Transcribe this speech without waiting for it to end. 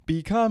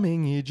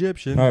Becoming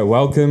Egyptian. All right,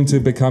 welcome to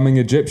Becoming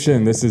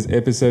Egyptian. This is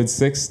episode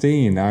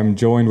 16. I'm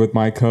joined with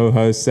my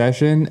co-host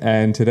Session,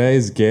 and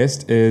today's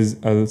guest is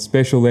a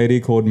special lady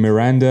called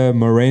Miranda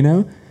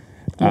Moreno.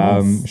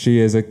 Yes. She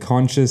is a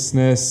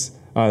consciousness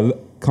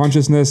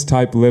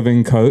type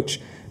living coach,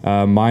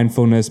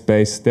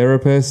 mindfulness-based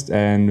therapist,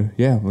 and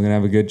yeah, we're gonna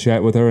have a good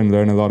chat with her and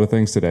learn a lot of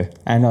things today.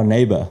 And our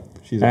neighbor.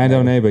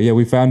 Our neighbor. Yeah,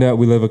 we found out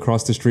we live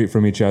across the street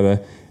from each other,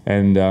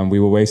 and we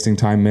were wasting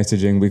time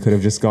messaging. We could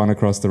have just gone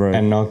across the road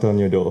and knocked on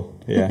your door.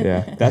 Yeah,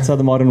 yeah. That's how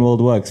the modern world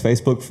works.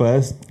 Facebook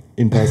first,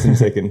 in person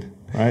second,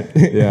 right?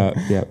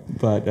 yeah.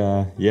 But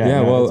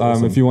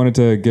Awesome. If you wanted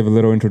to give a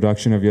little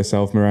introduction of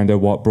yourself, Miranda,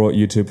 what brought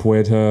you to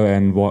Puerto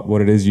and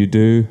what it is you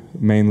do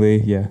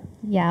mainly? Yeah.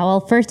 Yeah,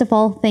 well, first of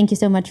all, thank you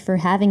so much for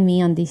having me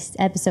on this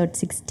episode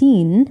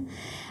 16.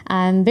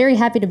 I'm very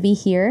happy to be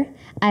here.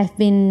 I've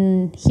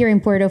been here in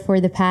Puerto for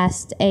the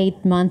past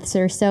 8 months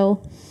or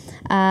so.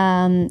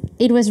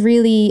 It was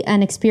really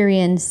an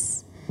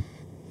experience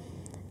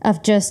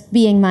of just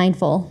being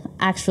mindful,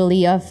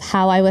 actually, of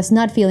how I was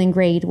not feeling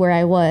great where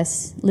I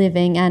was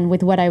living and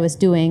with what I was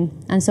doing.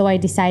 And so I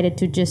decided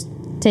to just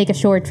take a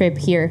short trip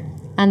here.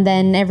 And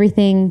then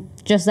everything,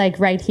 just like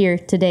right here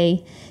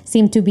today,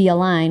 seemed to be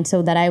aligned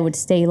so that I would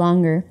stay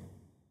longer.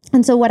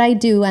 And so what I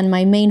do, and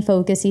my main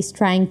focus, is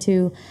trying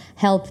to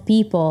help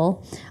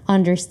people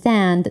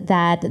understand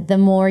that the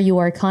more you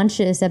are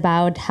conscious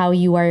about how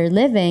you are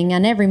living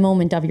and every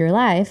moment of your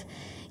life,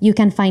 you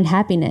can find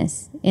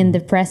happiness in the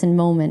present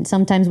moment.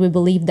 Sometimes we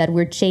believe that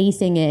we're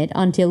chasing it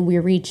until we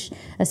reach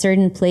a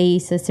certain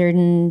place, a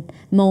certain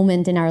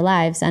moment in our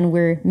lives, and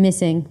we're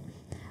missing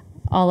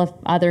all of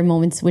other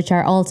moments which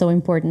are also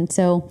important.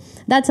 So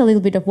that's a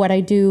little bit of what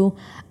I do.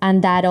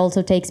 And that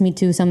also takes me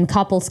to some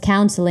couples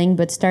counseling,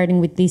 but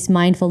starting with this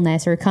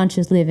mindfulness or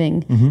conscious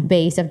living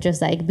base of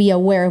just like be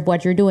aware of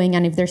what you're doing.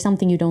 And if there's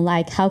something you don't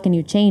like, how can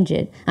you change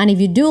it? And if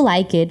you do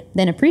like it,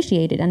 then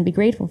appreciate it and be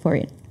grateful for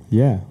it.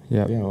 Yeah.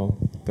 Well,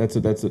 that's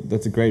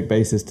a great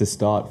basis to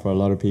start for a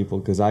lot of people,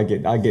 because I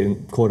get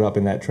caught up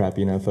in that trap,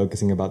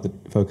 focusing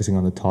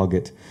on the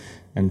target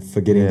and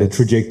forgetting the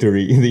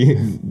trajectory,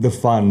 the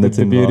fun that's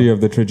the involved. beauty of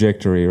the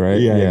trajectory,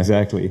 right? Yeah,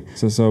 exactly.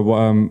 So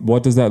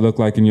what does that look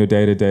like in your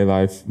day-to-day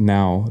life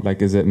now?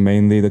 Like, is it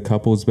mainly the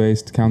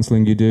couples-based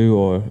counseling you do,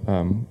 or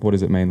what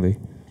is it mainly?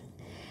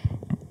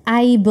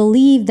 I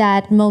believe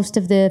that most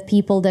of the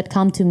people that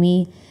come to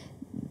me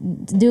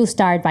do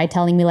start by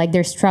telling me like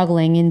they're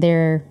struggling in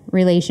their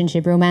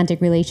relationship,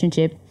 romantic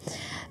relationship.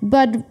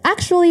 But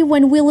actually,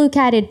 when we look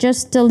at it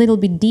just a little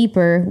bit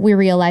deeper, we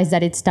realize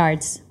that it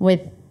starts with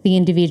the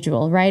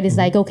individual, right? It's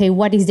like, okay,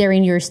 what is there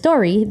in your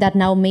story that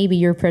now maybe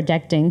you're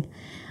projecting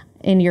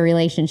in your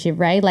relationship,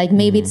 right? Like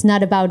maybe it's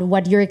not about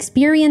what you're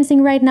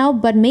experiencing right now,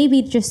 but maybe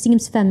it just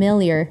seems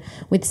familiar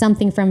with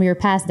something from your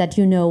past that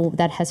you know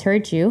that has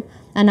hurt you.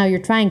 And now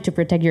you're trying to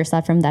protect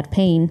yourself from that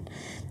pain.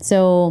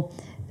 So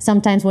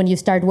sometimes when you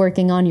start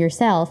working on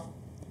yourself,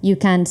 you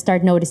can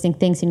start noticing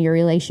things in your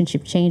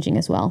relationship changing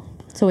as well.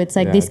 So it's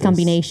like this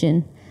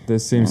combination.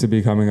 This seems to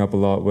be coming up a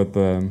lot with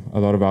a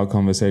lot of our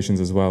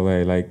conversations as well,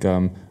 like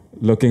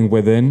looking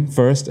within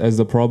first as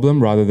the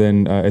problem rather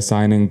than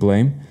assigning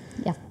blame.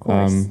 Yeah, of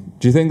course.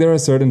 Do you think there are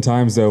certain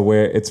times, though,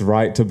 where it's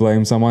right to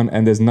blame someone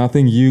and there's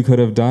nothing you could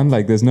have done?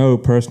 Like there's no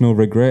personal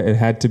regret. It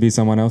had to be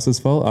someone else's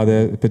fault. Are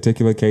there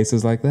particular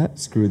cases like that?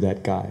 Screw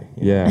that guy.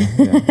 Yeah.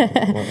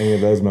 Want any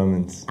of those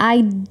moments?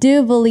 I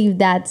do believe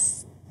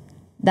that's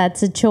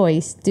a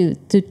choice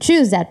to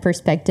choose that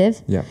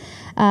perspective. Yeah.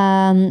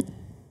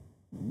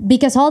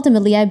 Because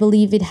ultimately, I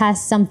believe it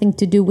has something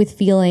to do with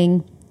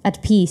feeling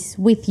at peace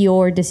with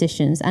your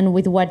decisions and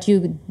with what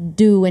you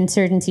do in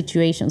certain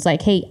situations.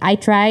 Like, hey, I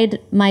tried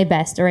my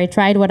best, or I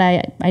tried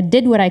I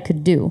did what I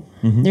could do.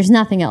 There's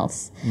nothing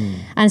else.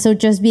 And so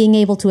just being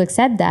able to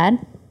accept that,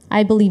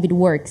 I believe it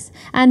works.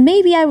 And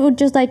maybe I would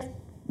just like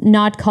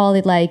not call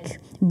it like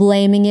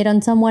blaming it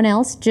on someone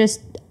else,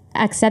 just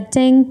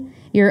accepting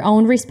your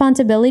own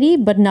responsibility,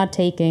 but not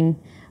taking,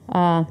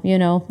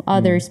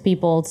 others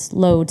people's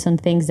loads on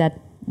things that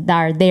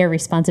are their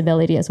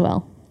responsibility as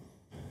well.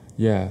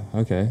 Yeah,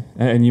 okay.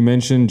 And you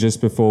mentioned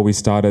just before we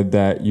started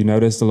that you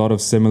noticed a lot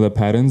of similar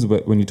patterns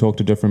when you talk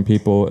to different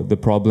people, the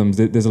problems,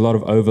 there's a lot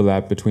of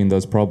overlap between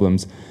those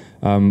problems.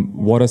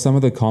 What are some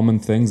of the common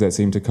things that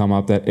seem to come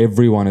up that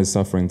everyone is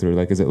suffering through?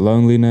 Like, is it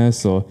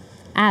loneliness or?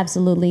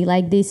 Absolutely.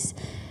 Like this,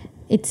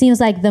 it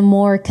seems like the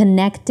more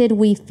connected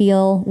we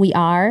feel we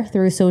are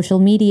through social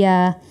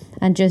media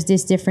and just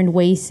these different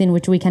ways in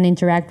which we can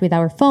interact with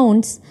our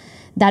phones,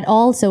 that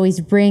also is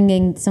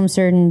bringing some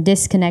certain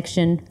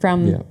disconnection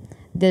from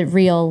the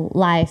real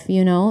life,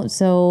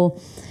 So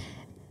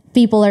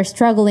people are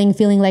struggling,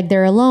 feeling like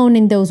they're alone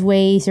in those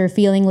ways, or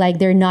feeling like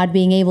they're not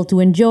being able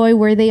to enjoy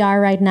where they are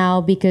right now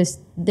because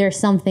there's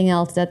something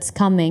else that's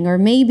coming, or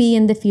maybe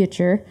in the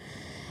future.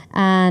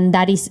 And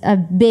that is a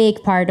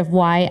big part of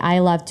why I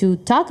love to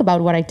talk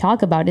about what I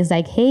talk about, is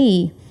like,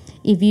 hey,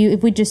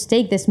 if we just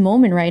take this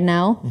moment right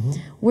now,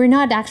 we're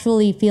not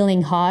actually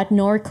feeling hot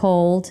nor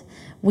cold.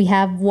 We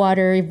have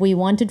water if we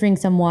want to drink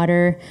some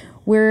water.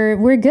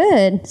 we're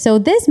good. So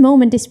this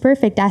moment is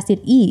perfect as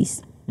it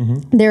is.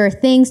 There are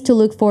things to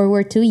look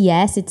forward to.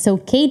 Yes, it's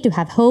okay to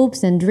have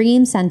hopes and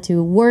dreams and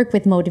to work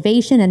with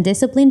motivation and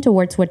discipline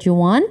towards what you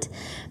want.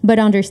 But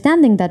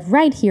understanding that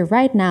right here,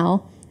 right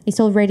now,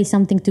 is already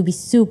something to be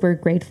super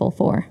grateful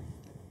for.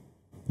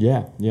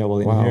 Yeah. Well,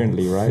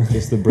 inherently, right?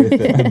 Just the breath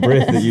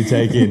that you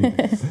take in.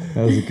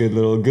 That was a good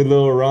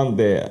little run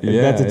there.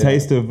 If that's a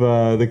taste of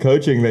the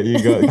coaching that you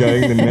got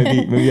going, then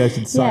maybe I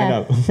should sign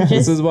up.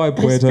 This is why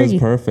Puerto is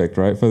perfect,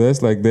 right? For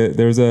this, like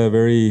there's a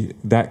very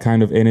that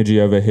kind of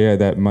energy over here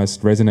that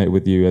must resonate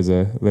with you as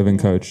a living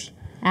coach.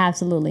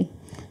 Absolutely.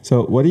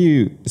 So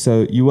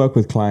you work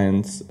with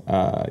clients,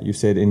 you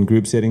said in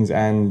group settings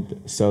and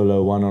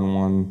solo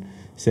one-on-one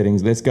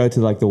settings. Let's go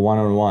to like the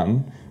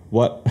one-on-one.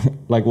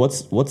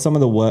 What's some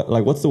of the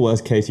what's the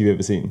worst case you've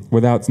ever seen?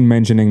 Without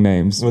mentioning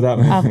names.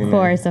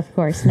 Of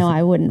course. No,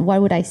 I wouldn't.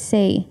 What would I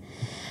say?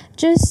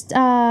 Just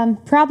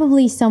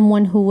probably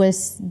someone who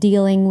was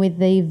dealing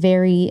with a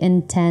very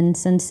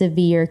intense and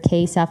severe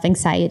case of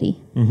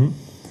anxiety.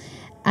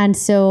 And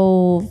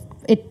so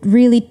it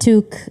really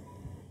took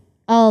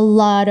a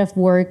lot of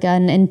work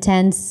and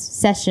intense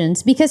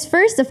sessions because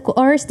first, of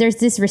course, there's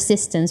this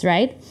resistance,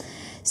 right?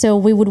 So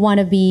we would want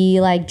to be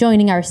like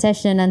joining our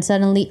session and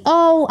suddenly,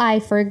 oh, I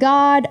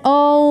forgot.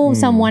 Oh,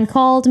 someone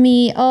called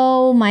me.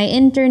 Oh, my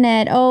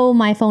internet. Oh,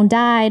 my phone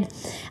died.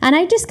 And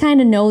I just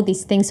kind of know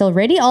these things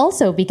already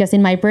also because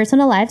in my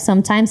personal life,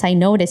 sometimes I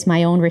notice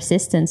my own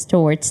resistance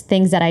towards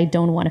things that I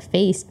don't want to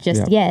face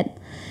just yet.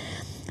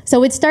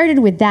 So it started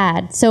with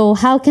that. So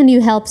how can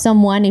you help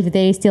someone if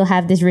they still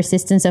have this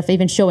resistance of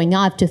even showing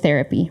up to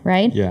therapy,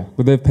 right? Yeah.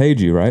 But they've paid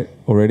you, right?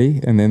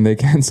 Already? And then they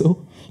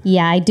cancel?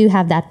 Yeah, I do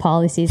have that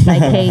policy. It's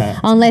like, hey,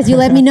 unless you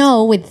let me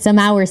know with some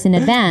hours in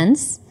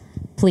advance,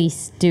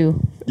 please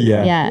do.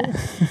 Yeah.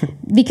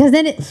 Because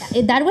then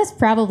that was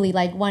probably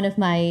like one of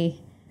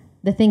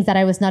the things that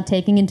I was not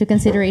taking into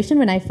consideration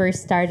when I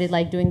first started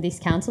like doing this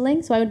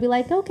counseling. So I would be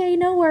like, okay,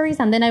 no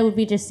worries. And then I would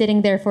be just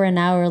sitting there for an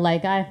hour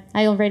like, I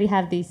already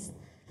have this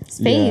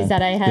space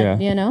that I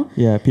had, you know?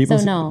 Yeah, people,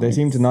 they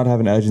seem to not have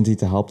an urgency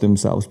to help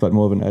themselves, but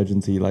more of an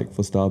urgency like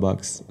for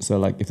Starbucks. So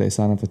like if they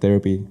sign up for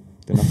therapy,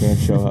 they're not going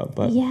to show up.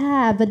 But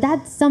but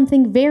that's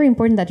something very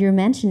important that you're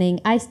mentioning.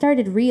 I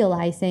started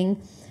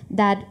realizing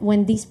that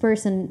when this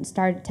person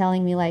started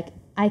telling me like,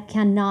 I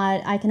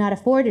cannot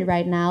afford it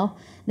right now,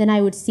 then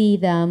I would see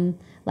them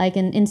like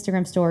in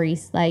Instagram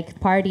stories, like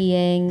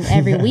partying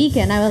every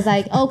weekend. I was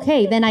like,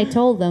 okay, then I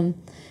told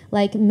them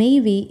like,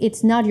 maybe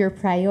it's not your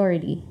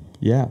priority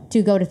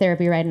to go to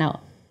therapy right now.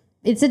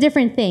 It's a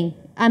different thing.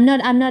 I'm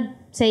not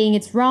saying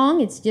it's wrong.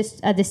 It's just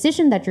a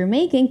decision that you're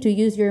making to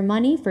use your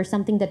money for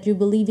something that you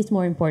believe is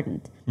more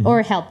important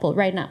or helpful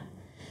right now.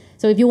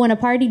 So if you want to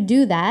party,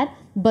 do that,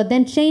 but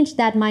then change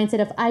that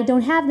mindset of I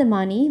don't have the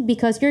money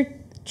because you're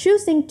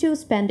choosing to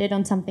spend it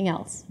on something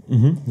else.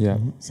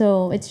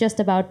 So it's just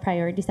about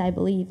priorities, I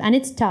believe. And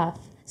it's tough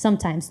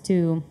sometimes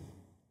to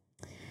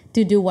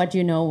do what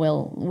you know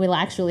will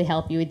actually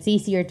help you. It's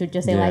easier to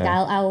just say like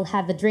I'll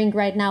have a drink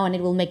right now and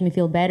it will make me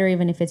feel better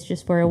even if it's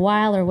just for a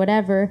while or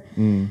whatever.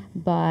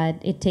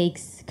 But it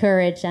takes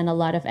courage and a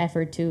lot of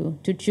effort to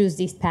choose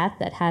this path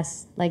that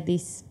has like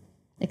these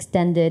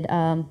extended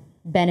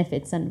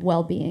benefits and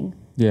well-being.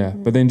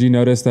 But then do you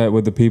notice that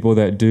with the people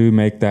that do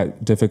make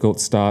that difficult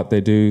start,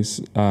 they do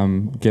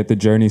get the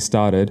journey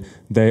started,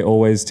 they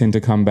always tend to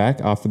come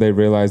back after they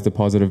realize the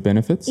positive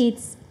benefits?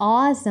 It's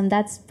awesome.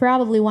 That's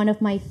probably one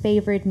of my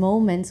favorite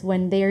moments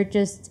when they're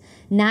just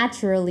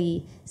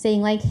naturally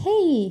saying like,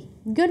 hey,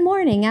 good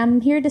morning,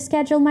 I'm here to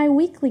schedule my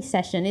weekly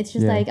session. It's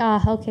just like,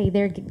 okay,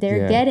 they're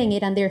getting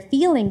it and they're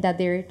feeling that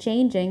they're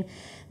changing.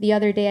 The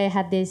other day I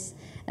had this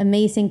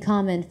amazing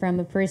comment from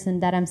a person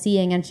that I'm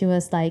seeing and she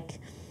was like,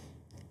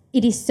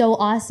 it is so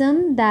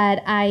awesome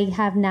that I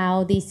have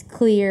now this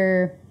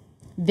clear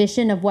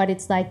vision of what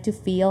it's like to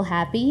feel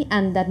happy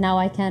and that now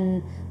I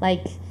can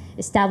like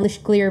establish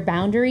clear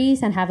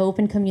boundaries and have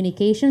open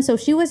communication. So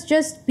she was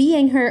just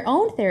being her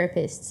own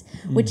therapist,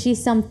 which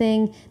is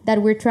something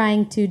that we're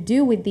trying to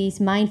do with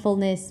this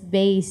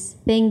mindfulness-based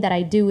thing that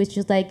I do. It's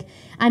just like,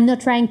 I'm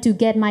not trying to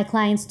get my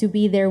clients to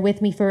be there with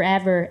me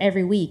forever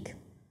every week.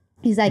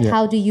 It's like,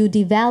 how do you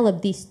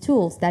develop these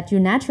tools that you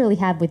naturally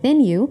have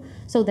within you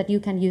so that you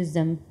can use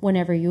them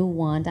whenever you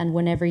want and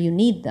whenever you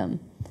need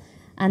them?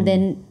 And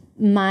then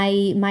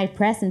my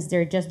presence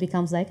there just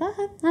becomes like,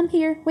 I'm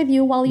here with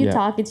you while you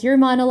talk. It's your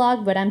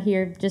monologue, but I'm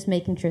here just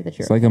making sure that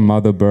you're It's like a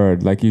mother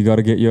bird. Like you got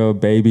to get your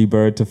baby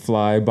bird to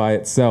fly by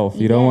itself.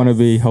 You don't want to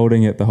be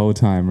holding it the whole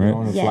time, right? You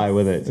don't want to fly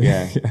with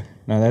it.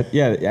 No,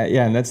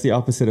 and that's the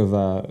opposite of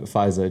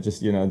Pfizer.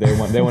 Just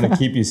they want to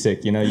keep you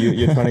sick.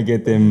 You're trying to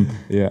get them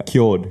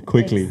cured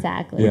quickly.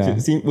 Exactly.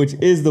 Which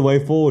is the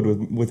way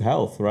forward with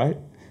health, right?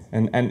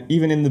 And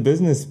even in the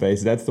business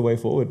space, that's the way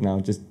forward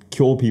now. Just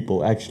cure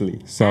people actually.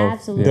 So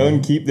absolutely.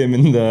 Don't keep them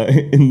in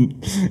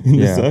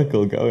the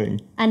circle going.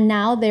 And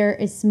now there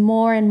is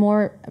more and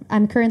more.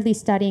 I'm currently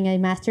studying a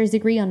master's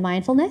degree on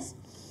mindfulness,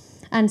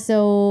 and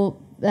so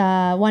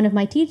one of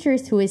my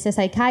teachers, who is a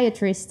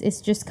psychiatrist,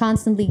 is just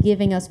constantly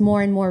giving us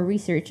more and more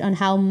research on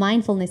how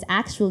mindfulness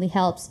actually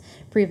helps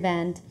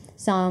prevent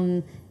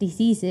some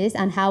diseases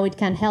and how it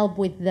can help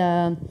with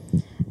the,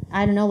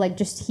 I don't know, like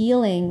just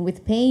healing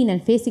with pain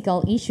and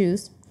physical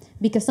issues,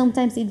 because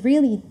sometimes it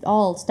really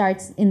all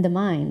starts in the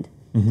mind.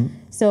 Mm-hmm.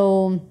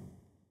 So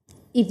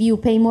if you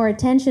pay more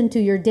attention to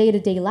your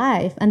day-to-day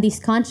life, and this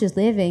conscious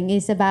living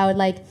is about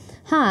like,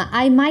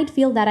 I might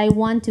feel that I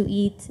want to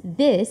eat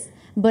this,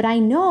 but I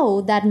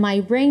know that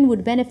my brain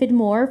would benefit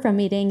more from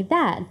eating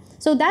that.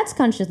 So that's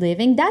conscious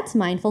living, that's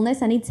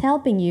mindfulness, and it's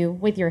helping you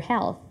with your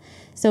health.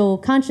 So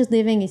conscious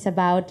living is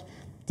about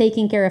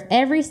taking care of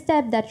every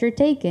step that you're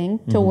taking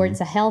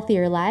towards a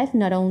healthier life,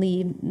 not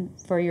only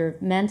for your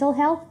mental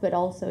health, but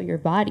also your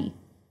body.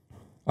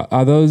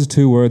 Are those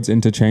two words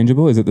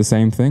interchangeable? Is it the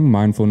same thing,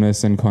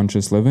 mindfulness and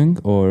conscious living,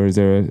 or is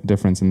there a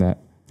difference in that?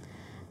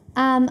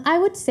 I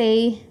would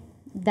say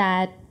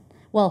that,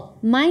 well,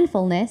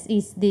 mindfulness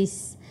is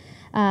this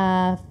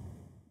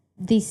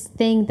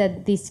thing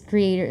that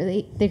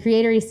the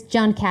creator is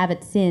John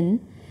Kabat-Zinn.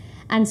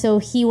 And so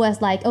he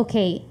was like,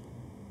 okay,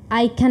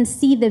 I can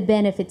see the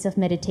benefits of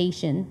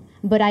meditation,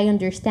 but I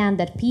understand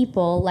that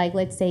people, like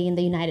let's say in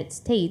the United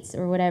States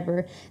or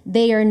whatever,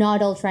 they are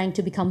not all trying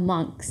to become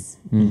monks.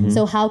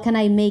 So how can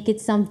I make it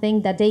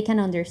something that they can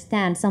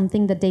understand,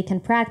 something that they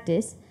can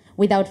practice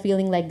without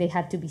feeling like they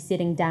have to be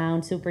sitting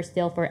down super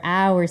still for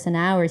hours and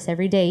hours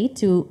every day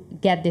to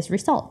get these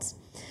results?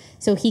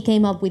 So he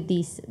came up with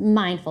this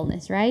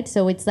mindfulness, right?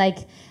 So it's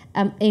like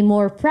a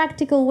more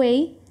practical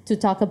way to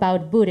talk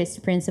about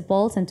Buddhist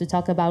principles and to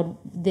talk about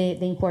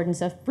the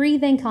importance of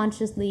breathing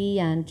consciously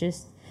and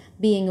just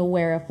being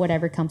aware of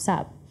whatever comes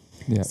up.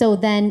 Yeah. So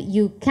then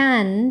you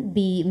can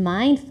be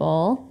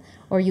mindful,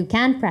 or you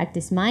can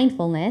practice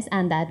mindfulness,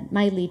 and that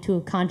might lead to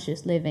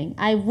conscious living.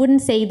 I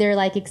wouldn't say they're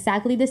like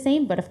exactly the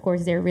same, but of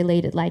course they're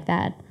related like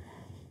that.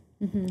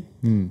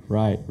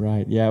 Right.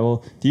 Yeah,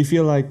 well, do you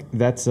feel like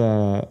that's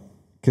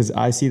because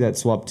I see that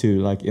swap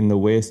too, like in the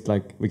West,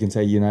 like we can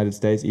say United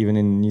States, even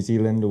in New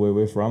Zealand, where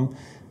we're from,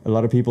 a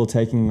lot of people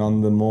taking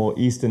on the more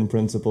Eastern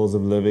principles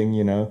of living,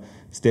 you know,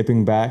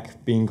 stepping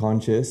back, being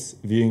conscious,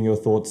 viewing your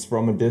thoughts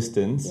from a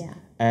distance,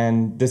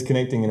 and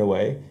disconnecting in a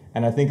way.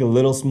 And I think a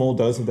little small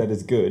dose of that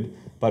is good,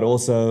 but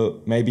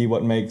also maybe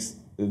what makes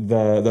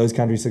those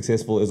countries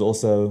successful is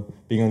also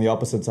being on the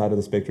opposite side of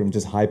the spectrum,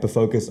 just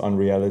hyper-focused on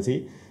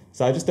reality.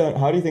 So I just don't,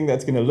 how do you think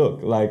that's going to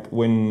look? Like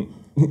when,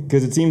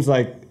 because it seems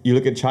like you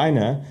look at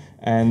China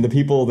and the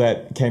people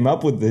that came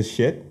up with this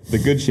shit, the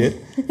good shit,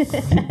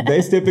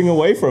 they're stepping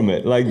away from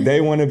it. Like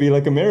they want to be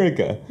like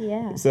America.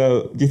 Yeah.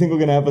 So do you think we're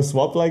going to have a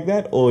swap like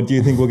that? Or do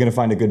you think we're going to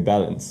find a good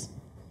balance?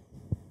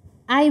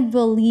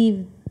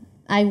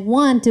 I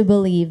want to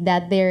believe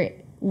that there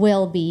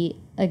will be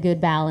a good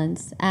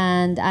balance.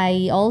 And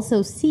I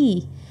also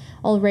see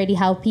already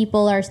how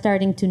people are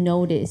starting to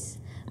notice,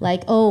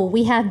 like, oh,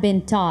 we have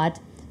been taught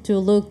to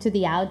look to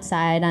the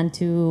outside and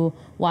to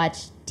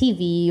watch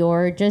TV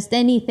or just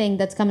anything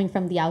that's coming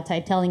from the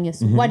outside telling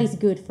us what is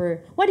good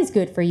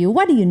for you,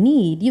 what do you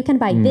need, you can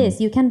buy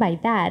this, you can buy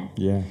that.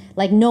 Yeah.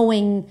 Like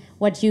knowing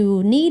what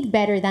you need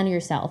better than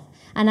yourself.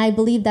 And I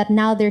believe that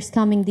now there's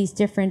coming this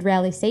different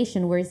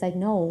realization where it's like,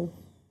 no,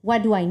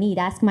 what do I need?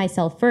 Ask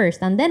myself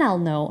first, and then I'll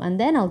know, and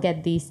then I'll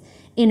get this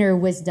inner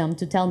wisdom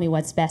to tell me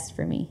what's best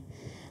for me.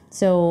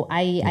 So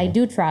I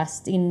do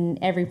trust in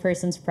every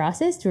person's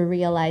process to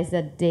realize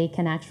that they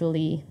can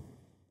actually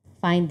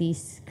find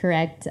these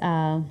correct,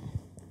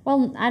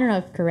 well, I don't know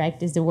if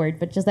correct is the word,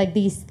 but just like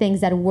these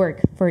things that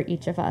work for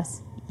each of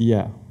us.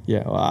 Yeah.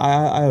 Well,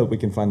 I hope we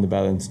can find the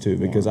balance too,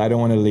 because I don't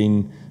want to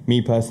lean,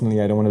 me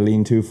personally, I don't want to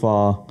lean too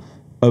far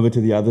over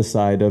to the other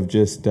side of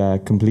just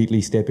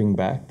completely stepping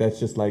back. That's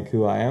just like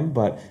who I am.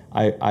 But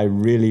I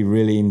really,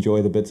 really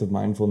enjoy the bits of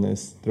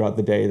mindfulness throughout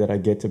the day that I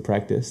get to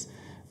practice,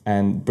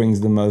 and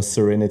brings the most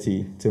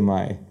serenity to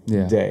my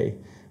day.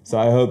 So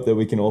I hope that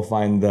we can all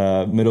find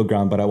the middle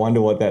ground, but I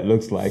wonder what that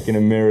looks like in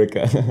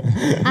America.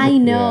 I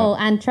know,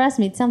 and trust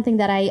me, it's something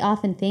that I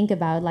often think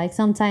about. Like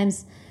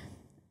sometimes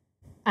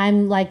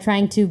I'm like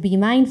trying to be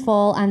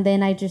mindful, and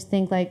then I just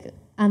think like,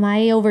 am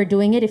I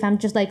overdoing it? If I'm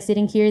just like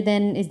sitting here,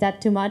 then is that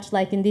too much?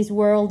 Like in this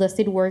world, does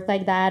it work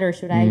like that? Or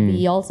should I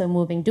be also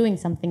moving, doing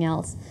something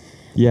else?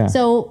 Yeah.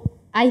 So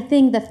I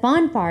think the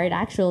fun part,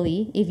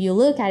 actually, if you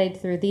look at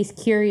it through this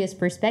curious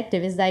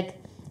perspective, is like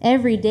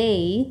every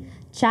day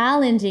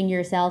challenging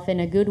yourself in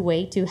a good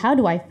way to how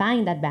do I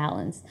find that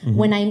balance?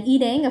 When I'm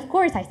eating, of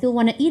course, I still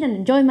want to eat and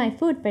enjoy my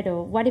food, but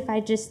what if I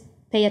just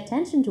pay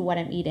attention to what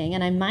I'm eating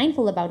and I'm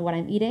mindful about what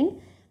I'm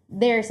eating?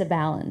 There's a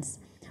balance.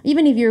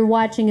 Even if you're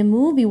watching a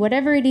movie,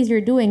 whatever it is you're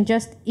doing,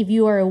 just if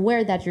you are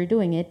aware that you're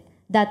doing it,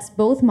 that's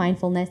both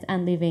mindfulness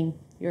and living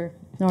your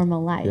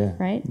normal life,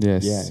 right?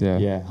 Yes.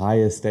 Yeah.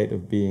 Highest state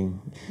of being.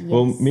 Yes.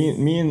 Well,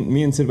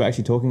 me and Sid were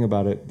actually talking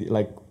about it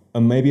like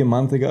maybe a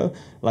month ago.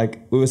 Like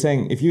we were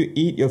saying, if you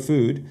eat your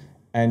food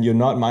and you're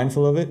not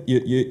mindful of it,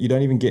 you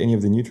don't even get any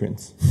of the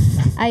nutrients.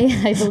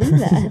 I believe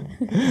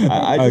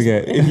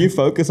that. If you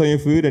focus on your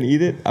food and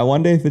eat it, I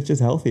wonder if it's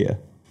just healthier.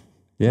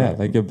 Yeah,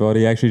 like your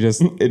body actually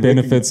just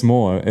benefits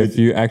more if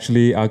you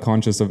actually are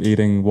conscious of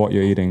eating what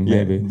you're eating,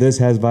 maybe. This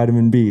has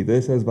vitamin B,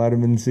 this has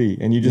vitamin C,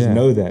 and you just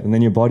know that, and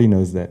then your body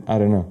knows that. I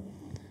don't know.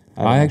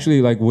 I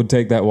actually would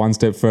take that one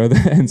step further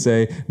and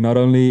say not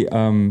only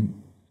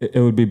it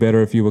would be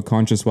better if you were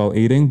conscious while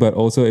eating, but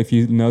also if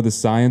you know the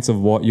science of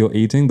what you're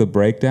eating, the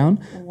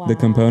breakdown, the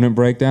component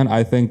breakdown,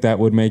 I think that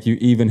would make you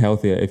even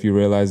healthier if you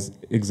realize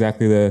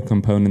exactly the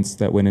components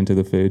that went into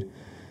the food.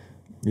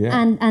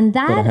 Yeah. And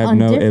that but I have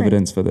no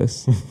evidence for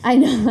this. I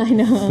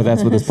know. But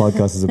that's what this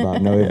podcast is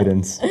about, no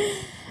evidence.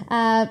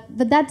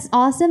 But that's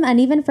awesome. And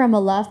even from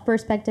a love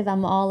perspective,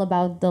 I'm all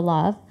about the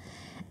love.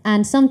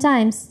 And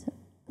sometimes,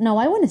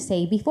 I want to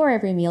say before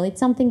every meal, it's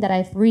something that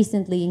I've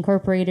recently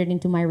incorporated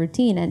into my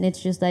routine. And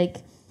it's just like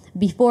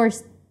before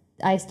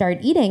I start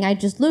eating, I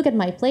just look at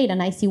my plate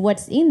and I see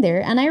what's in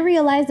there. And I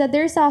realize that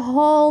there's a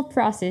whole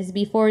process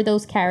before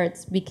those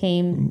carrots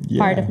became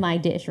part of my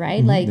dish,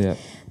 right?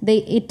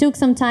 It took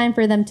some time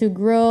for them to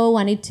grow,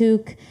 and it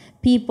took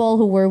people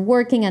who were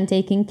working and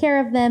taking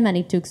care of them, and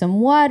it took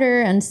some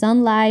water and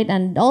sunlight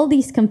and all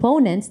these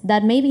components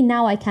that maybe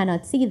now I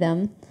cannot see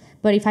them.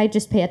 But if I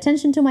just pay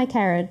attention to my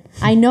carrot,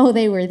 I know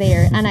they were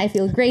there and I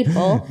feel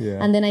grateful.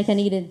 And then I can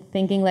eat it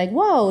thinking like,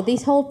 whoa,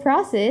 this whole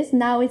process,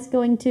 now it's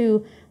going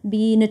to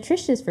be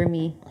nutritious for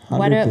me.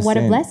 What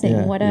a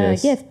blessing. What a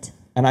gift.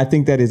 And I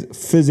think that is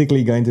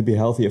physically going to be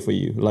healthier for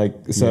you.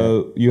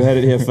 You heard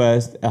it here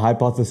first, a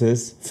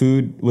hypothesis,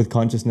 food with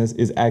consciousness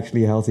is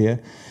actually healthier.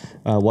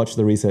 Watch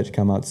the research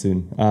come out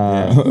soon.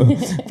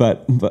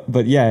 But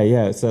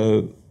yeah.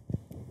 So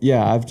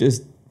yeah, I've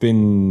just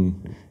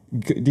been...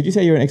 Did you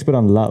say you're an expert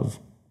on love?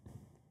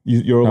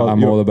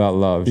 I'm all about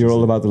love. You're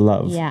all about the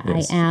love. Yeah,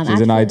 yes. I am.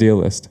 She's an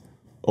idealist.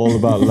 All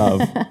about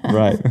love,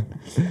 right?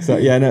 So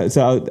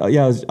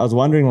I was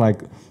wondering,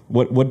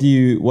 what do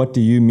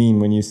you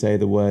mean when you say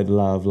the word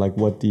love? Like,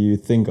 what do you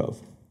think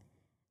of?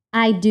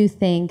 I do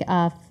think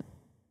of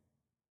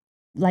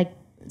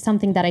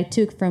something that I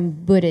took from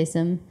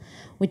Buddhism,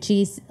 which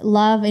is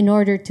love. In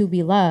order to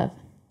be love,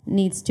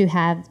 needs to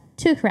have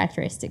two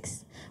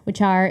characteristics,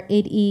 which are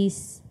it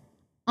is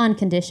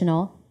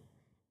unconditional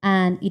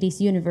and it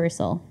is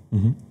universal.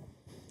 Mm-hmm.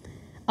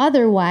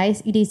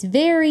 Otherwise, it is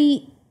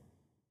very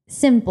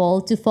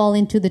simple to fall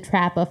into the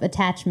trap of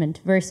attachment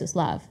versus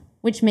love,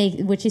 which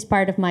is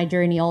part of my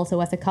journey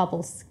also as a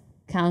couples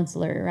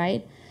counselor,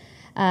 right?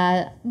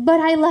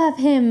 But I love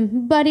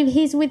him. But if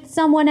he's with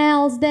someone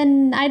else,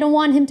 then I don't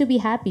want him to be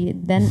happy.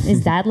 Then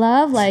is that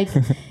love?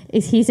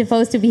 Is he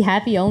supposed to be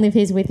happy only if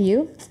he's with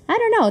you? I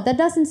don't know. That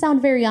doesn't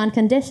sound very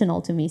unconditional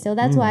to me. So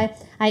that's why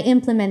I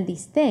implement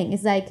these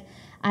things. It's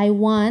I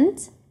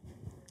want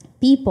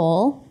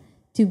people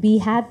to be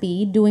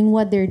happy doing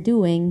what they're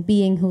doing,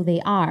 being who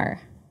they are,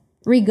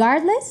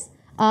 regardless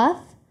of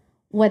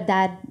what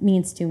that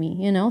means to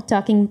me.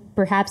 Talking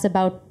perhaps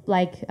about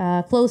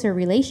closer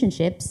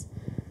relationships.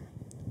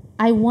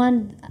 I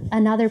want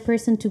another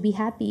person to be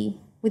happy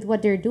with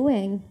what they're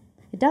doing.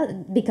 It does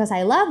because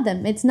I love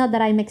them. It's not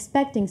that I'm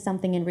expecting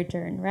something in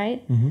return,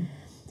 right? Mm-hmm.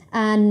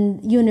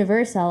 And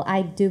universal,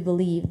 I do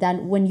believe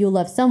that when you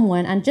love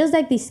someone, and just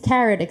like this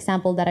carrot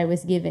example that I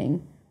was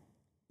giving,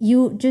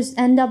 you just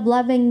end up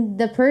loving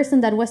the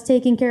person that was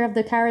taking care of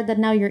the carrot that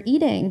now you're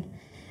eating.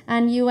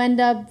 And you end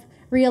up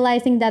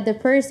realizing that the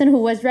person who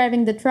was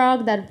driving the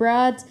truck that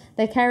brought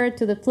the carrot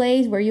to the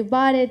place where you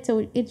bought it.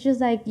 So it's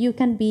just you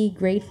can be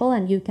grateful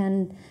and you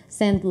can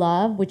send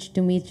love, which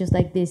to me is just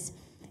this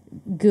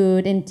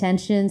good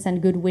intentions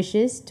and good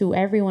wishes to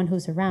everyone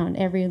who's around,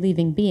 every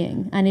living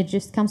being. And it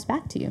just comes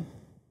back to you.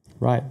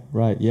 Right.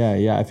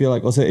 Yeah. I feel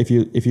like also if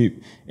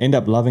you end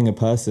up loving a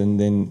person,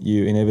 then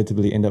you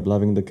inevitably end up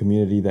loving the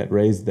community that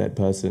raised that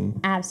person.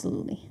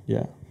 Absolutely.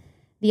 Yeah.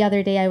 The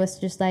other day I was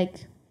just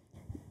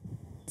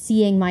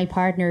seeing my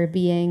partner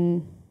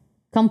being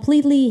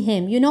completely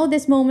him.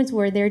 There's moments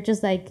where they're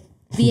just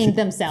being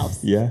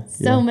themselves.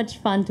 So much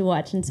fun to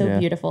watch and so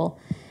beautiful.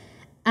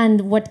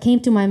 And what came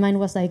to my mind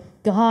was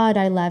God,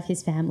 I love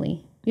his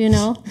family.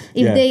 If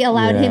they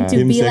allowed him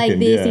to be like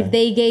this, if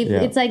they gave,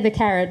 it's like the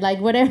carrot,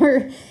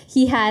 whatever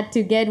he had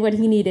to get what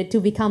he needed to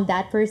become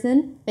that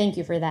person. Thank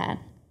you for that.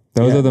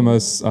 Those are the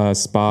most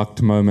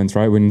sparked moments,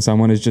 right? When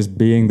someone is just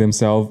being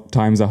themselves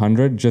times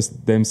 100,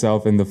 just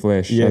themselves in the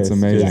flesh. That's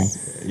amazing.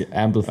 Yes. Yeah,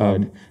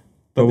 amplified.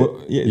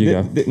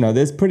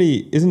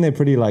 Isn't there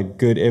pretty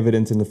good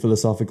evidence in the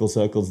philosophical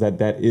circles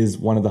that is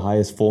one of the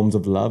highest forms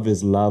of love,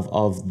 is love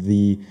of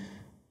the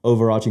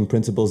overarching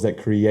principles that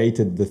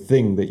created the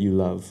thing that you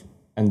love.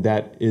 And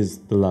that is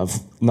the love,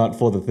 not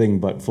for the thing,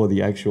 but for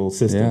the actual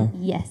system.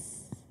 Yeah. Yes.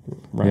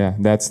 Right. Yeah,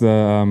 that's the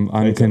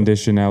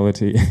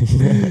unconditionality.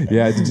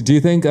 Yeah. Do you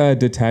think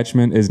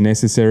detachment is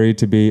necessary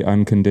to be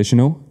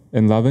unconditional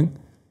in loving?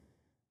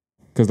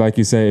 Because like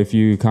you say, if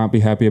you can't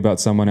be happy about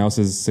someone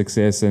else's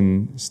success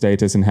and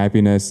status and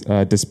happiness,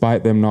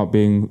 despite them not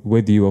being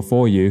with you or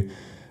for you,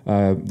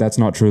 that's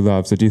not true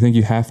love. So do you think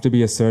you have to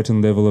be a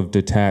certain level of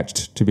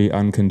detached to be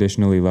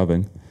unconditionally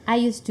loving? I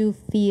used to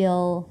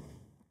feel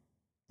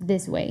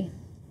this way.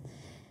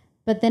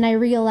 But then I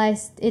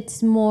realized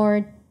it's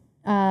more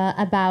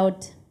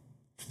about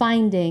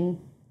finding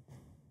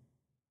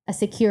a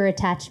secure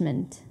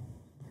attachment,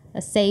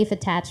 a safe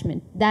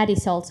attachment. That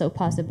is also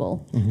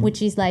possible,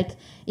 which is like,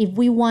 if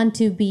we want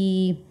to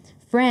be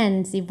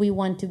friends, if we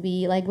want to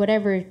be like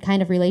whatever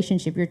kind of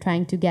relationship you're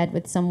trying to get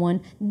with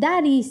someone,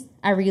 that is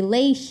a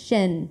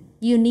relation.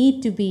 You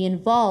need to be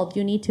involved.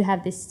 You need to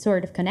have this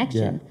sort of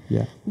connection.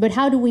 Yeah. But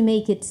how do we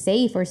make it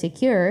safe or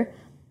secure?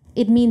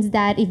 It means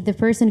that if the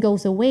person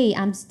goes away,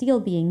 I'm still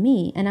being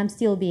me and I'm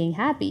still being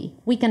happy.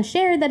 We can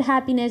share that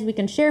happiness. We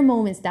can share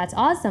moments. That's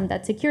awesome.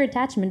 That's secure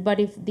attachment. But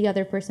if the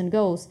other person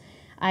goes,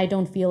 I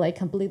don't feel like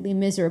completely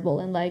miserable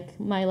and like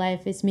my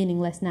life is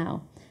meaningless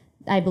now.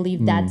 I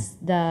believe that's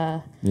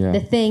the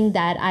thing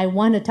that I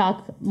want to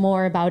talk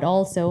more about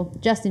also,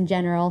 just in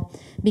general,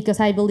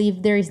 because I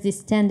believe there is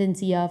this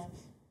tendency of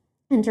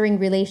entering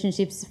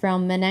relationships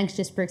from an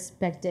anxious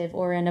perspective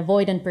or an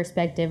avoidant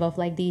perspective of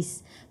like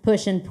these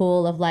push and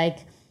pull of like,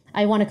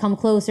 I want to come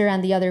closer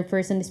and the other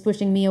person is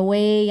pushing me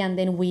away, and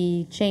then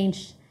we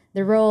change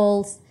the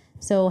roles.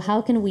 So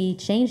how can we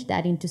change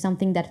that into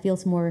something that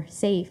feels more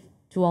safe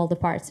to all the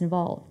parts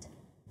involved?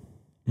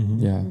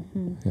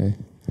 Okay.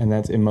 And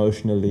that's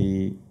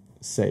emotionally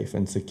safe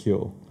and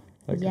secure.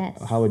 Like, yes.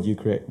 How would you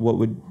create, what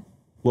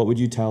would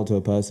you tell to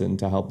a person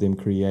to help them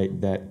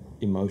create that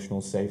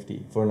emotional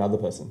safety for another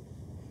person?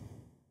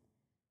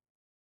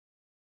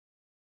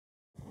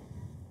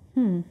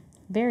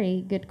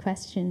 Very good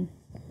question.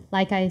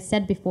 Like I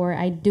said before,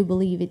 I do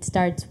believe it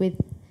starts with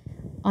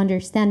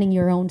understanding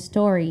your own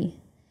story.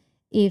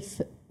 We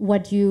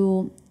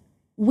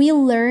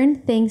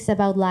learn things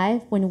about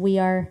life when we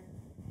are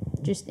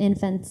just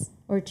infants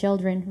or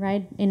children,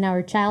 right? In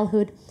our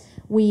childhood,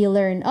 we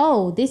learn,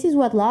 oh, this is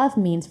what love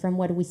means from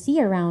what we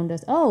see around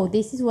us. Oh,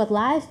 this is what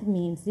life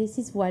means. This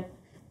is what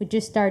we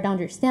just start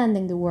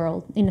understanding the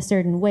world in a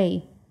certain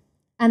way.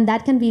 And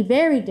that can be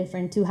very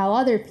different to how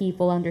other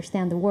people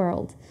understand the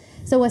world.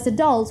 So as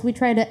adults, we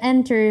try to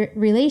enter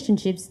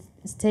relationships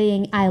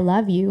saying, I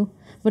love you,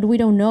 but we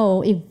don't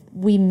know if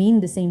we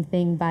mean the same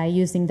thing by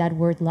using that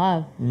word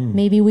love.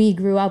 Maybe we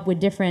grew up with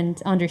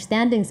different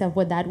understandings of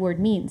what that word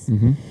means.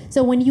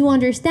 So when you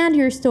understand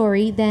your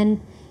story,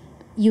 then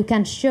you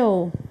can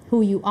show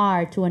who you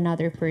are to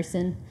another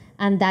person,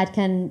 and that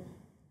can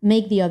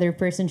make the other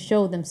person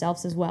show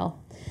themselves as well.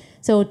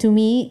 So to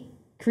me,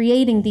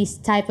 creating this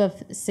type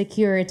of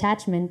secure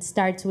attachment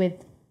starts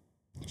with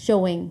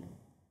showing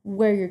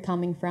where you're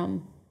coming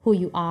from, who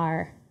you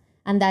are,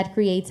 and that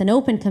creates an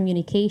open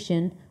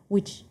communication,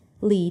 which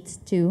leads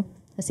to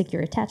a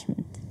secure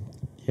attachment.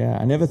 Yeah,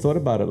 I never thought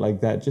about it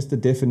like that. Just the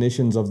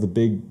definitions of the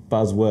big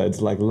buzzwords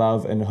like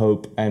love and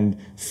hope and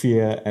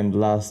fear and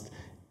lust.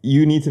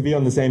 You need to be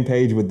on the same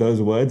page with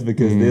those words,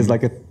 because there's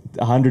like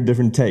 100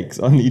 different takes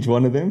on each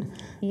one of them.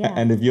 Yeah.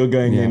 And if you're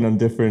going in on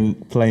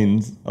different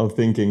planes of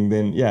thinking,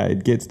 then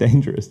it gets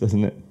dangerous,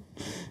 doesn't it?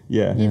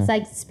 Yeah. It's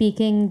like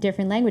speaking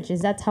different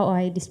languages. That's how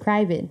I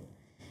describe it.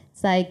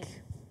 It's like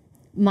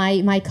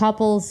my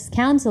couples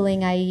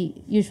counseling, I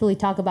usually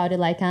talk about it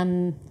like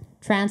I'm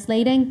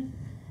translating.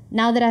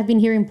 Now that I've been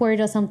here in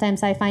Portugal,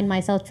 sometimes I find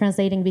myself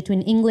translating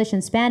between English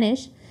and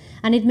Spanish,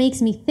 and it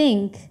makes me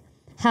think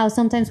how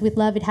sometimes with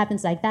love it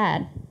happens like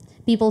that.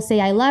 People say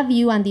I love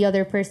you and the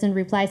other person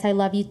replies I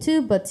love you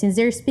too, but since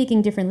they're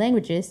speaking different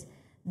languages,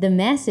 the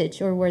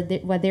message or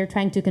what they're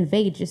trying to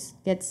convey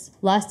just gets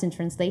lost in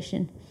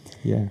translation.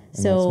 Yeah.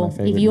 So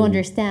if you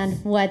understand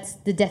what's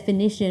the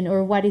definition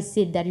or what is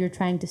it that you're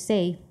trying to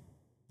say,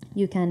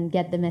 you can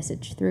get the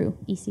message through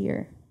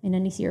in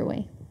an easier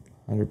way.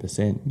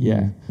 100%.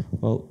 Yeah.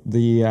 Well,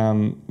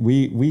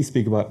 we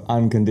speak about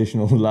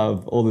unconditional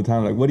love all the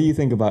time. Like, what do you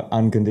think about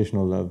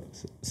unconditional love,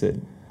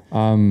 Sid?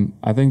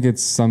 I think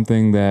it's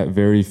something that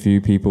very few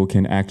people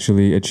can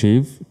actually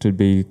achieve, to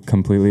be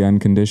completely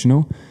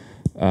unconditional.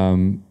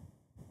 And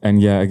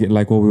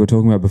like what we were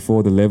talking about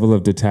before, the level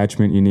of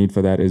detachment you need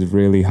for that is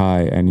really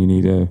high, and you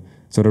need to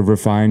sort of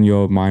refine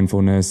your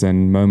mindfulness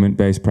and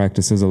moment-based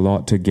practices a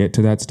lot to get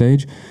to that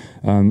stage.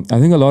 I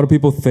think a lot of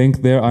people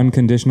think they're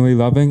unconditionally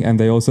loving, and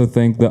they also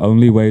think the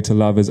only way to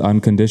love is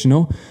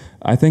unconditional.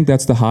 I think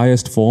that's the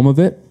highest form of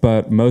it,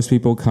 but most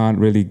people can't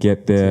really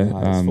get there. It's the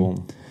highest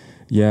form.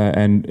 Yeah,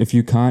 and if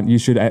you can't, you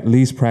should at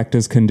least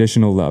practice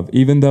conditional love.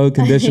 Even though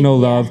conditional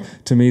love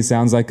to me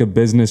sounds like a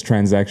business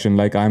transaction,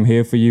 like I'm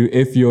here for you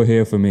if you're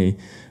here for me.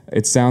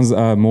 It sounds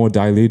more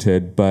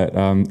diluted, but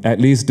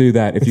at least do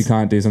that if you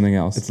can't do something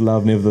else. It's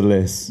love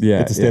nevertheless. Yeah,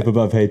 it's a step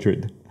above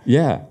hatred.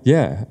 Yeah.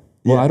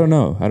 Well, I don't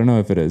know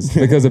if it is,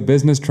 because a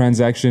business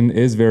transaction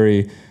is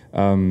very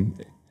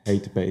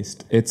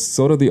hate-based. It's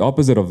sort of the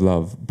opposite of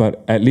love,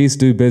 but at least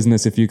do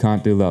business if you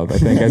can't do love, I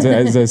think,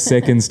 as a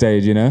second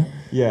stage, you know?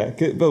 Yeah,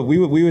 but we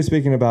were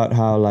speaking about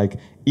how, like,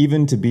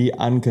 even to be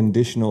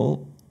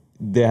unconditional,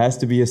 there has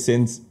to be a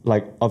sense,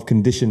 like, of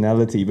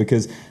conditionality,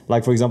 because,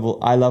 like, for example,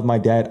 I love my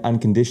dad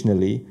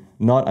unconditionally,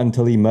 not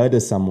until he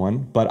murders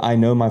someone, but I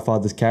know my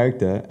father's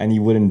character and he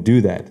wouldn't do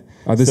that.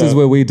 Oh, this is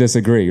where we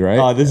disagree, right?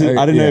 I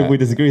don't know if we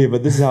disagree here,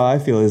 but this is how I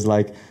feel, is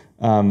like,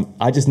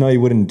 I just know he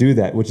wouldn't do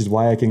that, which is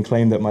why I can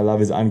claim that my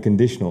love is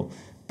unconditional.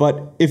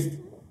 But if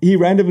he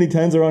randomly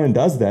turns around and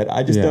does that.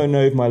 I just don't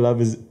know if my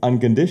love is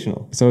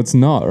unconditional. So it's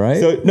not, right?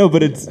 So no,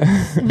 but it's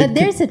But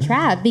there's a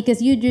trap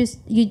because you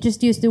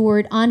just use the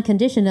word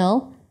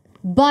unconditional,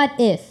 but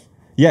if.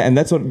 Yeah, and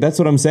that's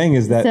what I'm saying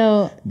is that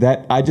So,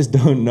 that I just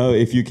don't know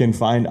if you can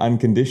find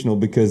unconditional,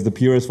 because the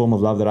purest form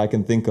of love that I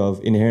can think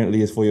of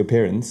inherently is for your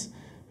parents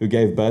who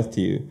gave birth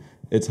to you.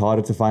 It's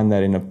harder to find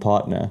that in a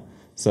partner.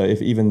 So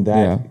if even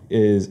that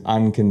is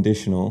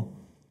unconditional,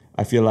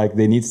 I feel like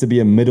there needs to be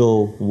a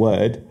middle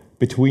word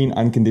between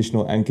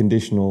unconditional and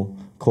conditional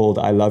called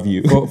I love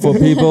you. For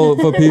people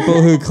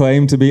who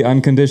claim to be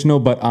unconditional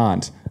but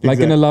aren't. Like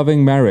in a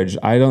loving marriage,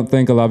 I don't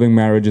think a loving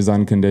marriage is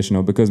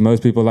unconditional, because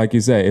most people, like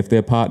you say, if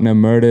their partner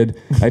murdered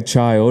a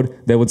child,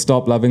 they would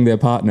stop loving their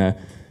partner.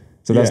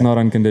 So that's not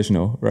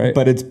unconditional, right?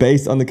 But it's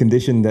based on the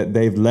condition that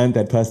they've learned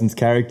that person's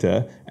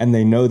character and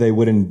they know they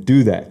wouldn't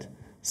do that.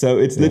 So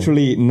it's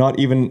literally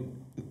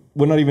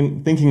we're not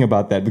even thinking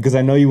about that, because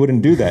I know you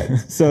wouldn't do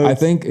that. So I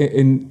think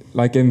in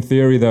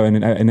theory though,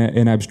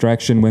 in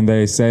abstraction, when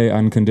they say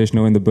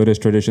unconditional in the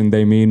Buddhist tradition,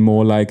 they mean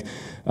more like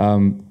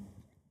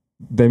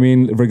they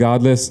mean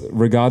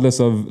regardless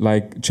of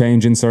like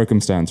change in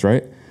circumstance,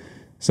 right?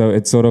 So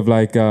it's sort of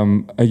like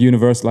a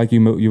universe, like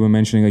you were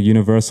mentioning, a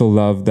universal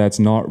love that's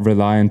not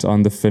reliant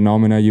on the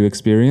phenomena you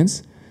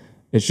experience.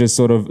 It's just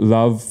sort of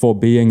love for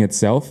being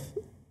itself.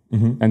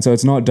 Mm-hmm. And so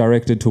it's not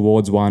directed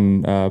towards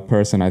one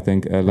person, I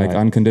think.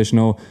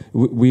 Unconditional.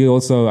 We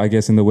also, I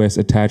guess, in the West,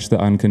 attach the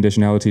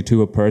unconditionality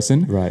to a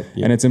person. Right.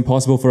 Yeah. And it's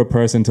impossible for a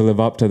person to live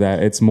up to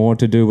that. It's more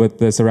to do with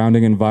the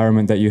surrounding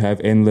environment that you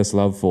have endless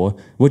love for,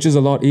 which is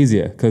a lot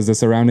easier because the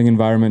surrounding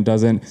environment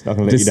doesn't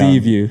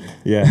deceive you.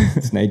 Yeah,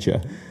 it's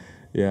nature.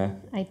 Yeah.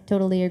 I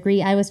totally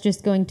agree. I was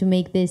just going to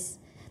make this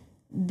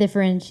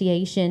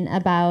differentiation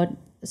about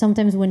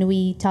sometimes when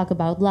we talk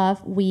about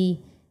love,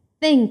 we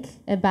think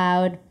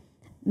about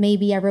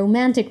maybe a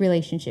romantic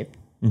relationship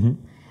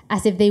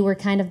as if they were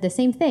kind of the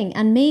same thing,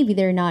 and maybe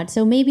they're not.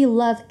 So maybe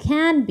love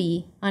can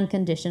be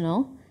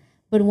unconditional,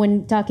 but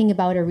when talking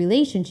about a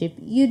relationship,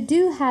 you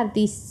do have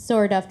this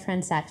sort of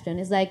transaction.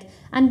 It's like,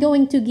 I'm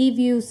going to give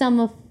you some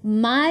of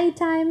my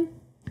time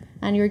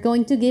and you're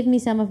going to give me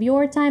some of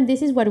your time.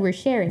 This is what we're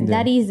sharing.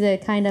 Yeah. That is the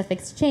kind of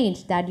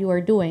exchange that you are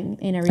doing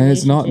in a relationship. And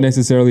it's not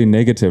necessarily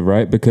negative,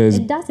 right? Because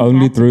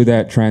only through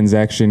that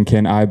transaction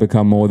can I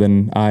become more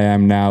than I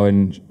am now,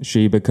 and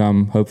she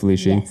become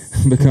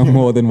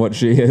more than what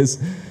she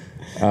is.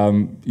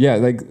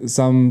 Like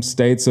some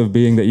states of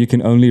being that you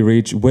can only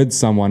reach with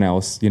someone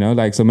else,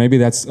 so maybe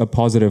that's a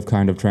positive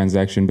kind of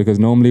transaction, because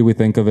normally we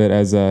think of it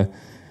as a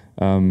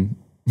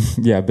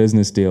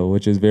business deal,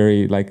 which is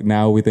very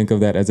now we think of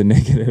that as a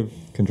negative.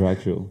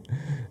 Contractual.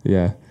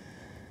 Yeah.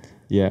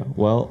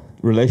 Well,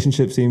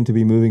 relationships seem to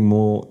be moving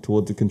more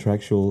towards the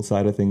contractual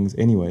side of things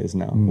anyways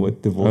now,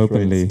 with divorce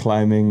rates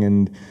climbing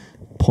and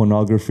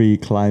pornography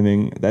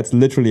climbing. That's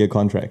literally a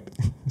contract.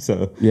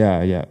 So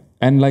yeah.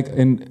 And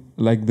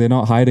they're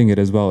not hiding it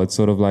as well. It's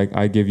sort of like,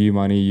 I give you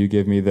money, you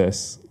give me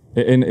this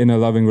in a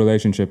loving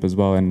relationship as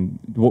well. And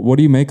what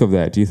do you make of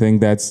that? Do you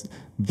think that's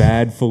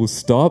bad full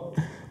stop?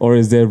 Or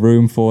is there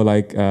room for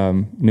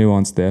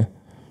nuance there?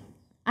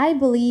 I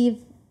believe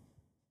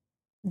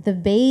the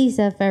base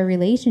of a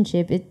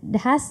relationship, it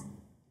has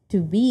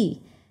to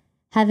be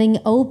having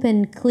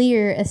open,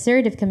 clear,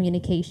 assertive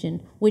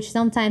communication, which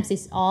sometimes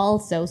is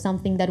also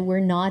something that we're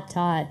not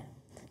taught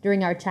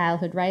during our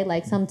childhood, right?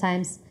 Like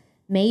sometimes,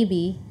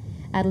 maybe,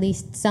 at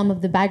least some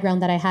of the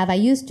background that I have, I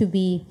used to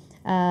be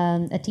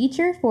a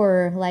teacher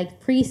for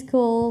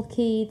preschool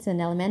kids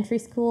and elementary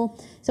school.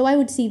 So I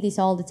would see this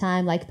all the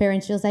time,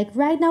 parents just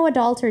right now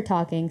adults are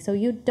talking, so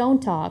you don't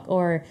talk,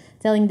 or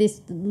telling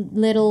these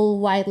little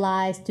white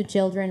lies to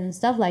children and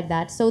stuff like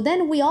that. So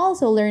then we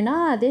also learn,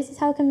 this is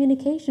how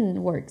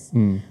communication works.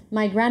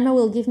 My grandma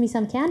will give me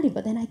some candy,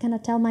 but then I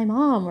cannot tell my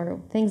mom, or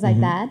things like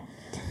that.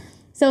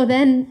 So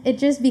then it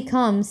just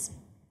becomes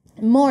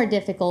more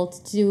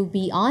difficult to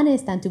be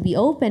honest and to be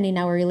open in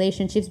our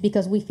relationships,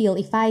 because we feel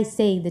if I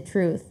say the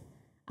truth,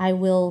 I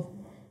will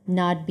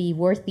not be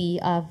worthy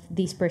of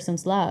this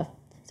person's love.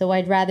 So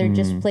I'd rather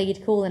just play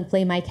it cool and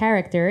play my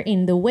character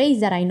in the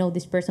ways that I know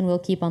this person will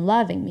keep on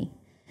loving me.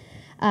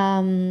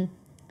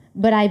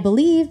 But I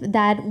believe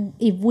that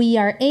if we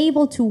are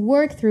able to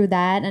work through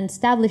that and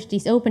establish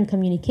this open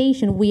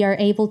communication, we are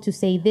able to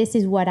say, this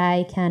is what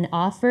I can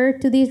offer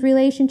to this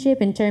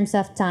relationship in terms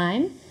of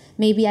time.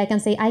 Maybe I can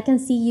say, I can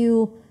see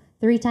you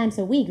 3 times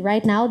a week.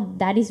 Right now,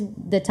 that is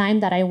the time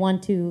that I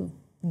want to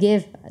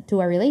give to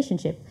a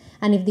relationship.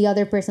 And if the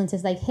other person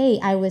says hey,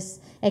 I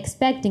was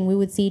expecting we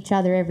would see each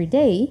other every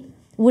day,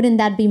 wouldn't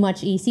that be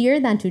much easier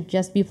than to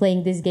just be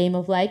playing this game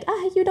of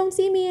you don't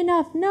see me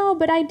enough. No,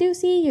 but I do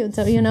see you.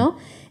 So,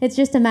 it's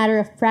just a matter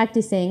of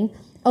practicing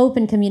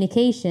open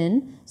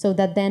communication, so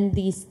that then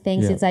these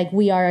things, it's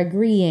we are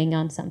agreeing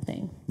on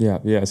something.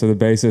 Yeah. So the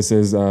basis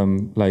is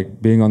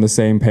being on the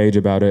same page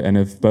about it, and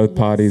if both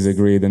parties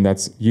agree, then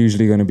that's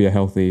usually going to be a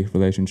healthy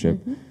relationship.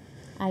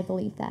 I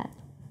believe that.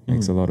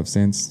 Makes a lot of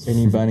sense.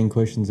 Any burning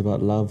questions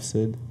about love,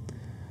 Sid?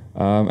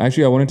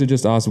 Actually, I wanted to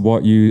just ask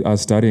what you are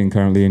studying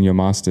currently in your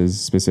master's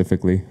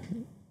specifically.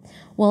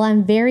 Well,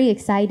 I'm very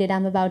excited.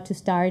 I'm about to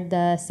start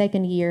the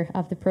second year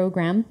of the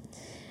program,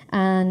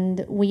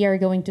 and we are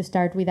going to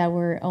start with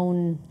our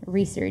own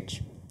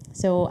research.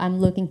 So I'm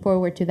looking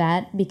forward to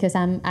that because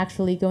I'm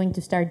actually going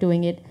to start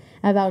doing it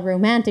about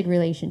romantic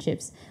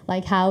relationships.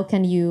 Like, how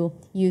can you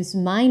use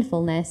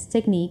mindfulness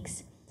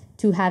techniques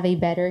to have a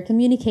better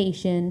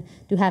communication,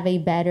 to have a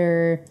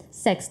better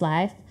sex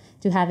life,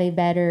 to have a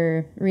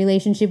better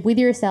relationship with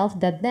yourself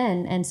that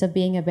then ends up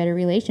being a better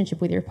relationship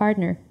with your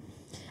partner.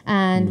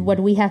 And what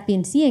we have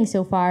been seeing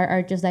so far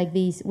are just like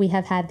these, we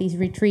have had these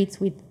retreats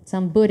with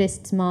some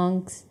Buddhist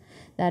monks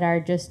that are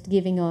just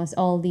giving us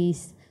all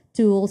these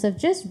tools of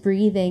just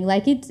breathing.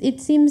 Like it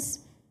seems,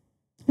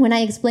 when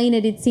I explain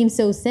it, it seems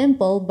so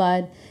simple,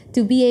 but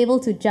to be able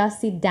to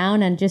just sit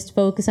down and just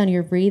focus on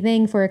your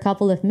breathing for a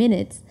couple of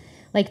minutes.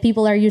 Like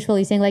people are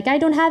usually saying like, I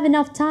don't have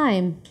enough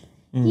time.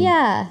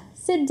 Yeah,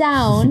 sit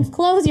down,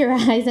 close your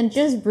eyes and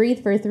just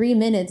breathe for 3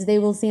 minutes. They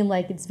will seem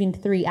like it's been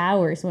 3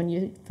 hours when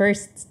you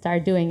first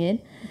start doing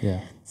it.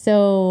 Yeah.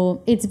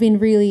 So it's been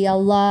really a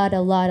lot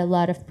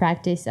of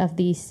practice of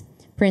these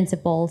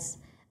principles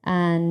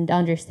and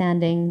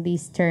understanding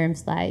these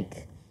terms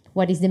like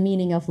what is the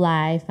meaning of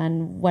life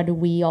and what do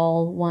we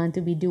all want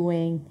to be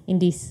doing in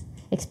this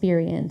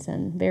experience,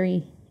 and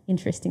very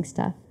interesting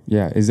stuff.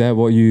 Yeah. Is that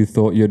what you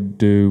thought you'd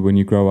do when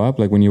you grow up?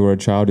 Like when you were a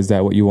child, is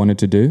that what you wanted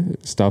to do?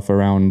 Stuff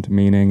around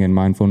meaning and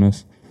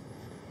mindfulness?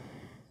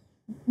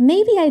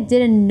 Maybe I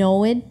didn't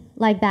know it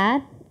like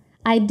that.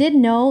 I did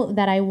know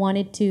that I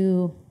wanted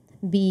to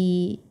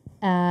be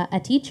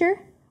a teacher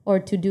or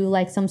to do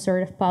like some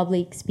sort of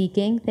public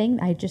speaking thing.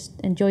 I just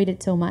enjoyed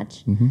it so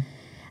much.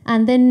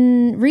 And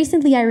then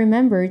recently I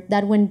remembered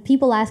that when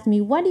people ask me,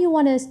 what do you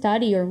want to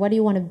study or what do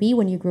you want to be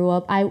when you grow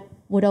up? I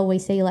would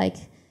always say like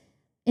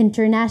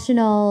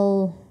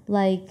international,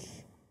 like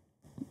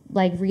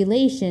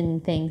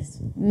relation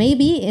things.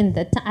 Maybe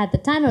at the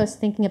time I was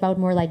thinking about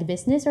more like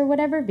business or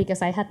whatever,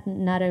 because I had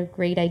not a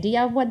great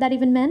idea of what that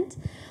even meant.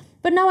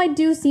 But now I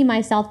do see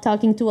myself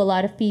talking to a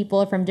lot of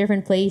people from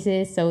different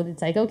places. So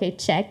it's like, okay,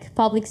 check.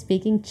 Public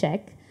speaking,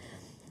 check.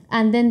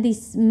 And then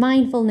this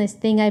mindfulness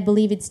thing, I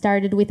believe it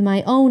started with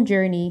my own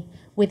journey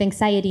with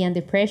anxiety and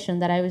depression,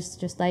 that I was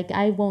just like,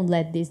 I won't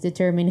let this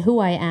determine who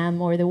I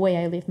am or the way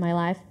I live my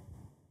life.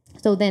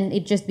 So then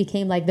it just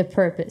became like the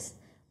purpose.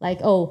 Like,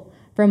 oh,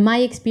 from my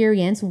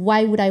experience,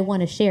 why would I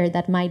want to share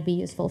that might be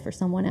useful for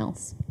someone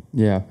else?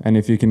 Yeah. And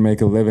if you can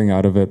make a living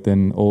out of it,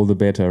 then all the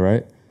better,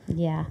 right?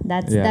 Yeah,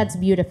 that's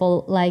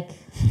beautiful. Like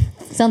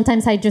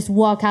sometimes I just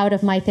walk out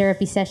of my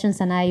therapy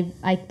sessions and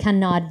I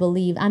cannot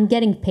believe I'm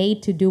getting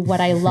paid to do what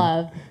I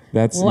love.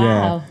 That's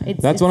wow. Yeah.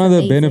 That's one of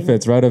the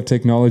benefits, right, of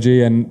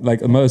technology. And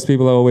like most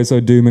people are always so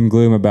doom and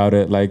gloom about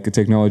it. Like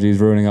technology is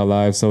ruining our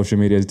lives. Social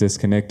media is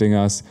disconnecting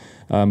us.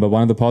 But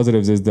one of the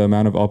positives is the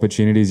amount of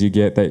opportunities you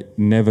get that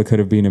never could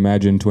have been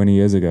imagined 20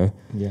 years ago.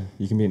 Yeah,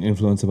 you can be an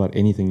influencer about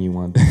anything you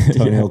want.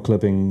 Toenail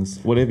clippings,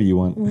 whatever you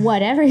want.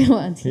 Whatever you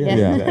want.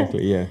 Yeah.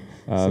 Exactly. Yeah.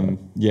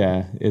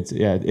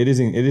 It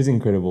is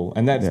incredible,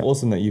 and that's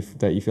awesome that you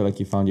feel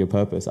like you found your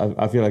purpose.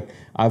 I feel like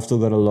I've still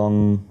got a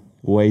long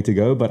way to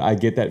go, but I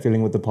get that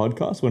feeling with the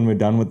podcast. When we're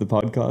done with the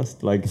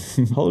podcast, like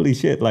holy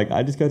shit, like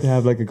I just got to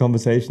have like a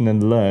conversation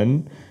and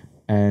learn.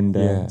 And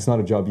it's not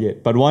a job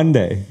yet, but one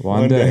day.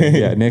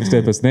 Yeah, next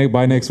episode,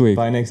 by next week.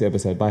 By next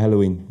episode, by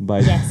Halloween,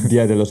 by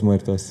Dia de los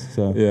Muertos.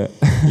 So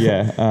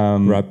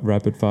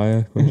rapid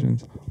fire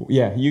questions.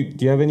 Yeah, do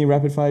you have any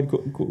rapid fire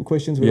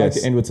questions? We'd like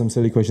to end with some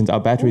silly questions. Our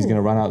battery's going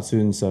to run out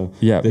soon, so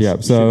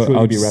So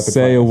I'll just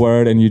say a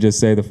word, and you just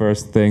say the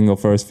first thing or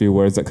first few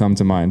words that come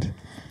to mind.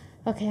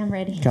 Okay, I'm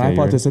ready. Can I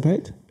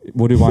participate?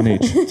 We'll do one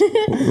each.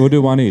 We'll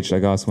do one each.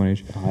 Like ask one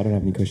each. Oh, I don't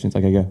have any questions.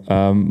 Okay,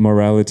 go.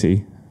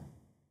 Morality.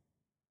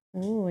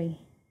 Ooh.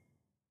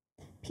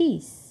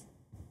 Peace.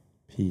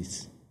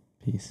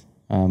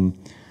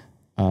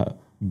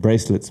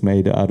 Bracelets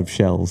made out of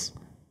shells.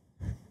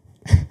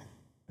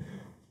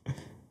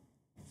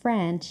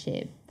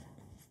 Friendship.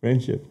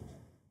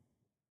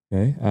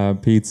 Okay.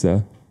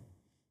 Pizza.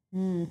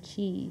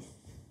 Cheese.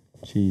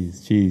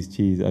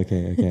 Cheese.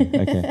 Okay.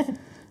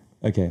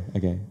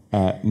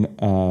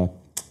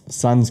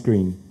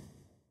 Sunscreen.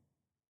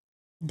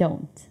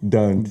 Don't.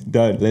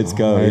 Let's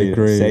go. I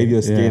agree. Save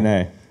your skin,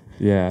 eh?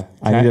 Yeah.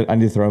 I need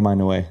to throw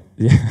mine away.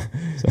 Yeah.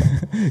 So.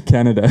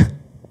 Canada.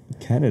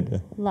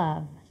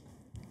 Love.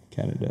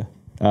 Canada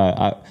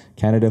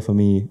for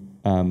me,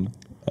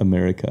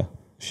 America.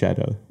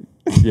 Shadow.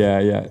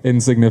 Yeah.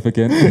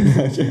 Insignificant.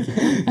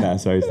 Nah,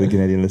 sorry to the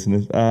Canadian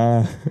listeners.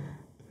 No,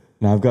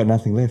 I've got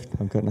nothing left.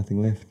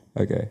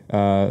 Okay.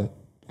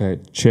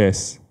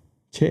 Chess.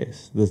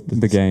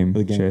 The game.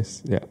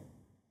 Chess. Yeah.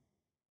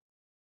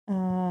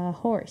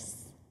 Horse.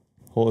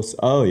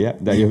 Oh, yeah.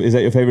 Is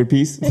that your favorite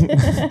piece?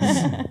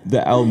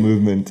 The L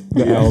movement.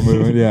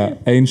 Yeah.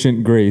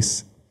 Ancient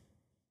Greece.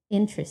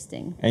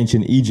 Interesting.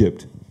 Ancient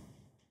Egypt.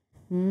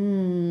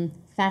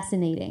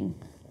 Fascinating.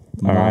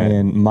 All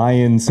right.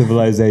 Mayan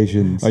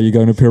civilizations. Are you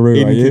going to Peru?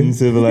 Incan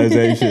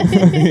civilization.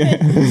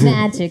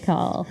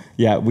 Magical.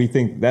 Yeah, we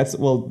think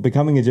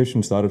becoming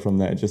Egyptian started from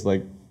that. Just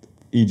like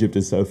Egypt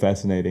is so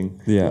fascinating.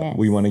 Yeah. Yes.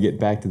 We want to get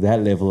back to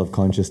that level of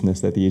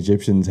consciousness that the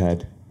Egyptians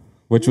had.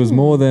 Which was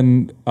more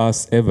than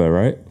us ever,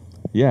 right?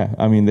 Yeah,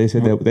 I mean, they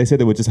said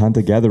they were just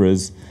hunter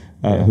gatherers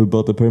who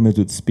built the pyramids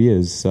with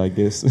spears. So I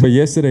guess. But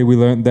yesterday we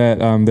learned that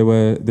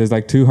there's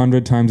like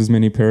 200 times as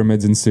many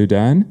pyramids in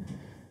Sudan,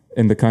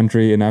 in the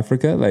country in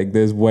Africa. Like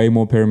there's way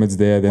more pyramids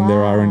there than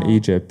there are in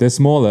Egypt. They're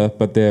smaller,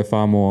 but they're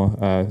far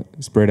more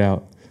spread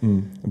out.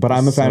 But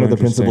I'm a fan of the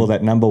principle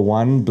that number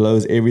one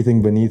blows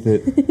everything beneath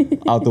it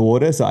out the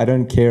water. So I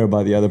don't care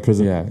about the other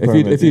Yeah,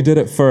 if you did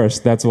it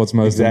first, that's what's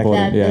most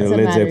important. That's what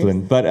Led matters.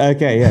 Zeppelin. But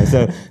okay, yeah.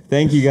 So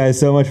thank you guys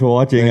so much for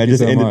watching. Thank I you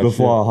just so ended much,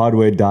 before our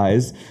hardware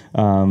dies.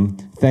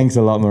 Thanks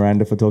a lot,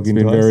 Miranda, for talking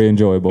It's to been us. very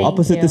enjoyable. Thank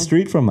Opposite you. the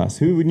street from us.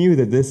 Who knew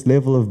that this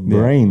level of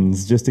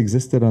brains just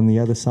existed on the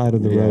other side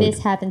of the road?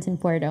 This happens in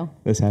Puerto.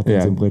 This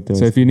happens in Puerto.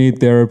 So if you need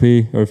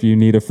therapy or if you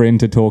need a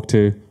friend to talk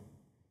to,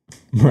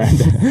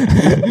 Miranda,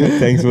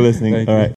 thanks for listening. Thank All you. right.